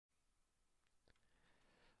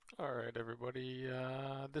Alright everybody,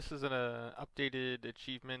 this is an updated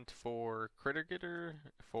achievement for Critter Gitter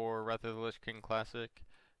for Wrath of the Lich King Classic.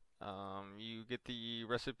 You get the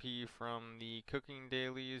recipe from the cooking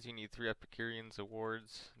dailies. You need 3 Epicureans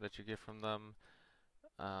awards that you get from them.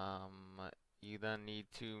 You then need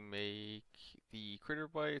to make the critter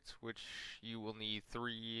bites, which you will need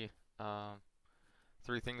 3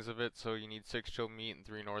 things of it, so you need 6 chilled meat and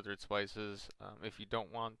 3 northern spices. If you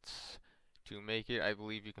don't want to make it, I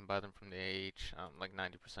believe you can buy them from the AH, like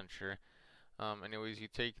 90% sure. Anyways, you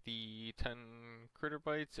take the 10 critter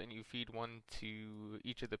bites and you feed 1 to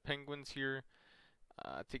each of the penguins here.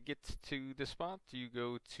 To get to the spot, you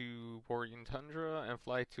go to Borean Tundra and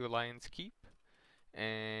fly to Alliance Keep,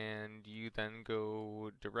 and you then go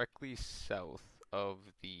directly south of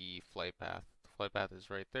the flight path. The flight path is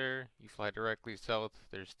right there. You fly directly south.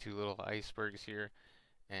 There's 2 little icebergs here,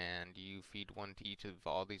 and you feed 1 to each of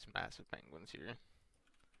all these massive penguins here.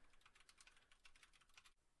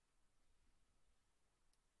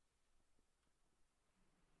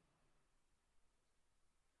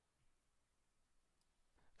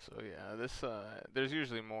 So yeah, there's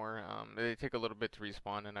usually more. They take a little bit to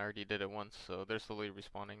respawn, and I already did it once, so they're slowly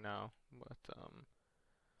respawning now. But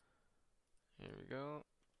here we go.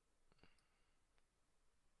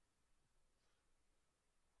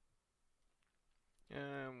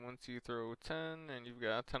 And once you throw 10, and you've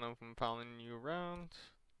got 10 of them following you around,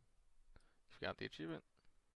 you've got the achievement.